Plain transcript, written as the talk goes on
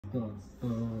Oh yeah,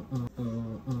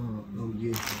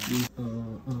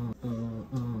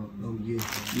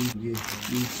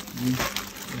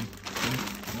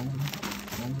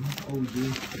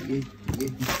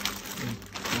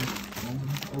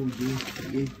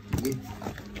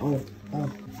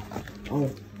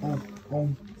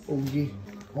 oh yeah,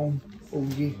 oh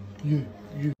yeah, yeah.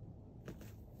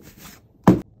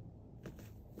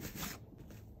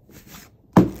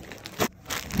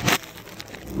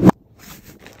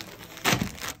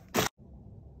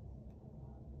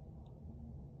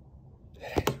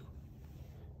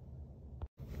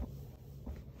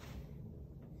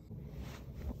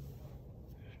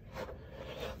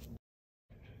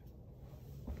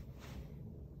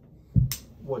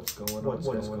 What's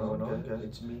going on, guys?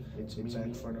 It's me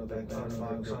back for another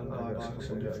unboxing. I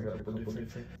got a couple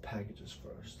different packages for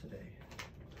us today.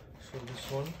 So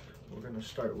this one we're gonna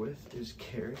start with is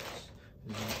Carrots.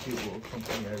 This is a cute little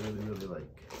company I really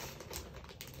like.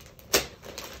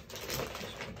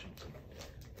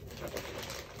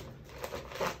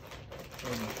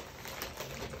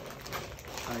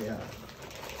 I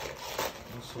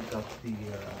also got the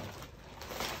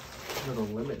little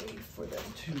lemonade for them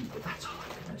too, but that's all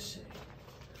I'm gonna say.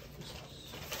 Just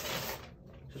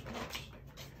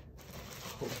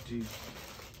oh,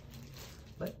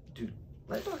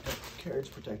 let Dr. Carrots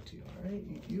protect you, all right?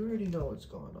 You already know what's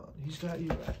going on. He's got you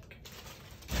back.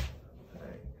 All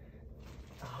right.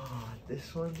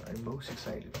 This one I'm most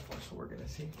excited for, so we're gonna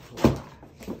see.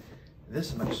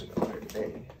 This I'm actually gonna wear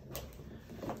today.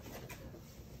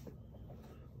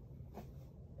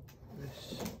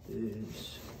 This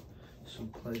is some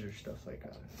pleasure stuff I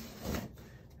got.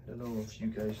 I don't know if you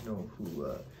guys know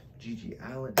who Gigi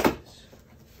Allen is,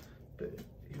 but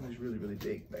he was really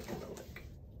big back in the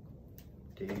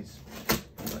days.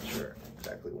 I'm not sure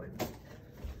exactly when,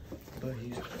 but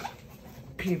he's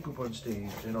peeing poop on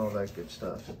stage and all that good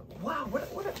stuff. And wow, what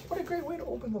a great way to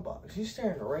open the box. He's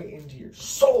staring right into your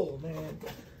soul, man.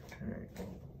 All right,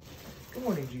 good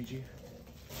morning, Gigi.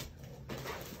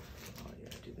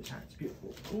 This hat's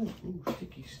beautiful. Ooh,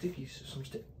 sticky, some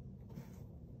stick.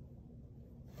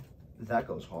 That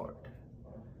goes hard.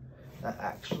 That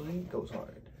actually goes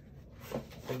hard.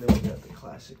 And then we got the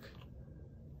classic.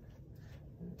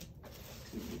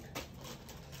 Dude.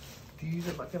 These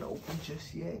I'm not gonna open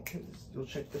just yet, because you'll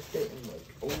check this date in like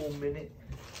a minute.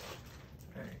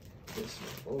 Alright, this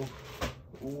one.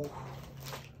 Ooh.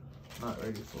 Not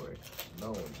ready for it.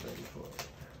 No one's ready for it.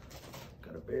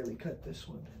 Gotta barely cut this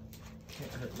one.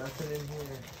 Can't hurt nothing in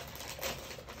here.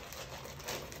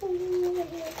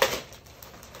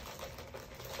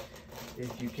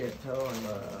 If you can't tell, I'm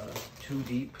too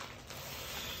deep.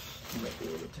 You might be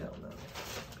able to tell now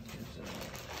because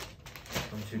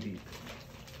I'm too deep.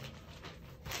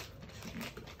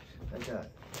 I got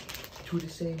two the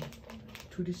same.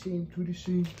 They the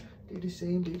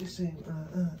same. Let's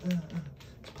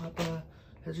pop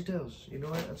heads or tails. You know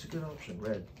what? That's a good option.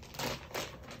 Red.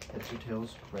 Heads or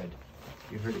tails, red.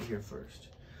 You heard it here first.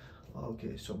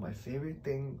 Okay, so my favorite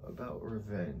thing about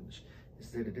Revenge is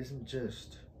that it isn't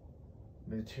just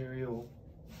material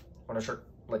on a shirt,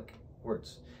 like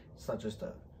words. It's not just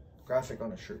a graphic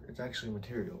on a shirt. It's actually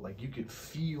material. Like you could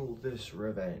feel this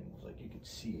Revenge. Like you could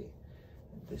see it.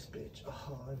 And this bitch,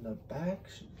 in the back,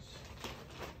 she's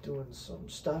doing some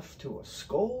stuff to a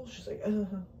skull. She's like,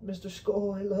 Mr.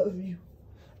 Skull, I love you.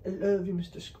 I love you,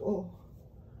 Mr. Skull.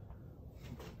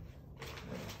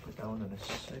 Put that one in a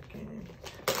second.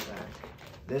 Back.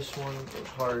 This one goes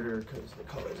harder because the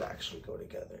colors actually go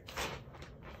together.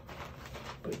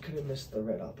 But you could have missed the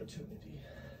red opportunity.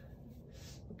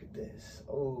 Look at this.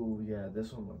 Oh yeah,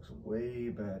 this one looks way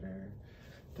better.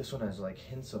 This one has like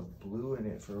hints of blue in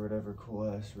it for whatever cool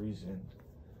ass reason.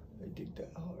 I dig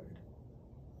that hard.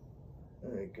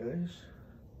 Alright guys.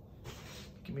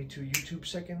 Give me 2 YouTube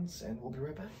seconds and we'll be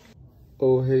right back.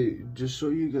 Oh hey, just so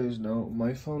you guys know,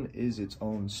 my phone is its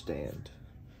own stand.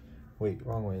 Wait,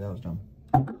 wrong way, that was dumb.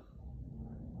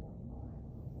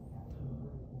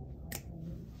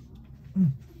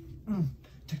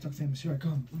 TikTok famous, here I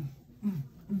come.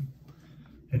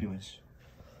 Anyways.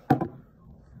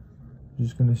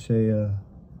 Just gonna say,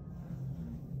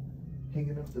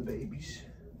 hanging up the babies.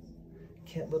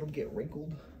 Can't let them get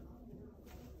wrinkled.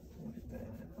 Look at that.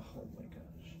 Oh my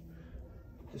gosh.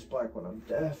 This black one, I'm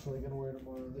definitely gonna wear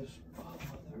tomorrow. This,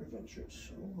 the Revenge shirt's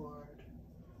so hard.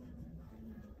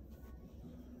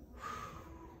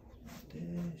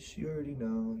 This, you already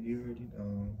know.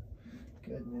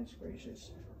 Goodness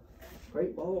gracious.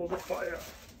 Great balls of fire.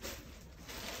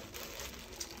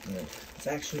 Alright, let's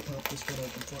actually pop this one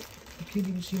open for. You can't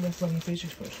even see my funny face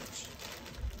expressions.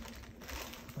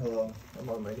 Hello, I'm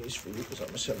on my knees for you because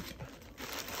I'm a simp.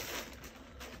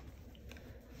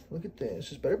 Look at this.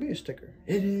 This better be a sticker.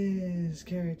 It is.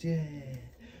 Carrots, yeah.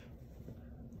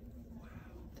 Wow.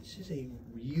 This is a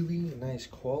really nice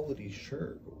quality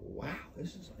shirt. Wow.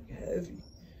 This is like heavy.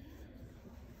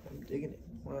 I'm digging it.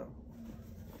 Wow.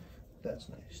 That's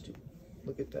nice, dude.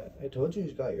 Look at that. I told you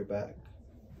he's got your back.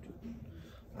 Dude.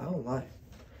 I don't lie.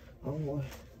 I don't lie.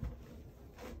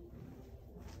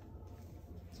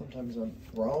 Sometimes I'm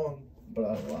wrong, but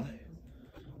I don't lie.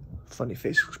 Funny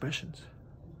facial expressions.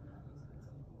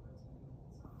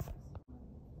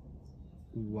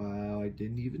 Wow, I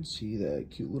didn't even see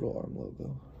that cute little arm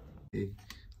logo. Hey,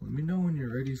 let me know when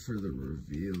you're ready for the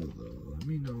reveal, though. Let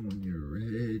me know when you're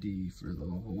ready for the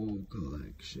whole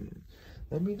collection.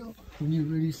 Let me know when you're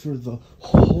ready for the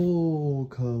whole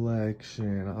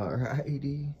collection,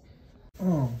 alrighty?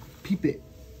 Oh, peep it.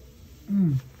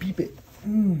 Peep it.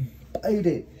 Bite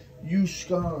it. You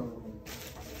scum.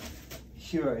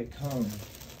 Here I come.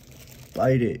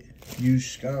 Bite it. You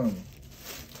scum.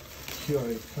 Here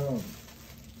I come.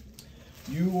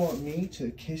 You want me to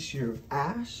kiss your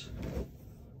ass?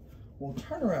 Well,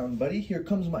 turn around, buddy. Here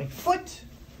comes my foot.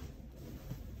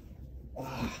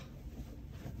 Ah.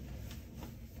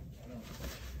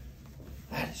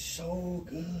 That is so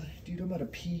good. Dude, I'm about to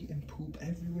pee and poop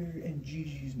everywhere in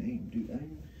Gigi's name, dude.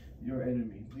 I'm your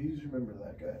enemy. Please remember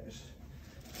that, guys.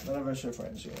 None of us are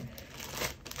friends here.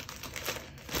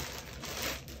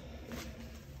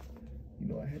 You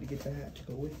know, I had to get that hat to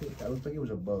go with it. That looked like it was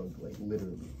a bug, like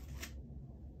literally.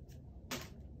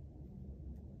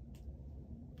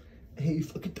 Hey,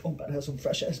 fuck it, I'm about to have some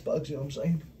fresh ass bugs, you know what I'm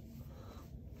saying?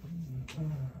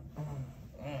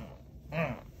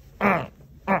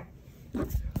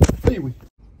 Anyway.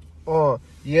 Oh,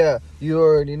 yeah, you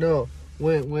already know.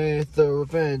 Went with the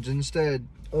Revenge instead,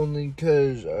 only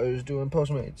because I was doing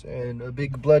Postmates, and a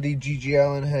big bloody Gigi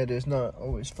Allen head is not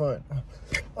always fun.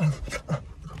 Oh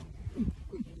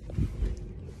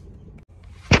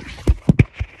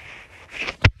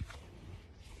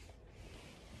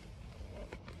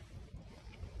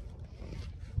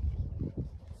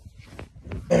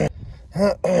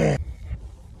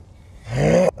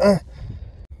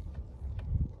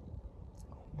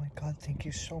my god, thank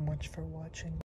you so much for watching.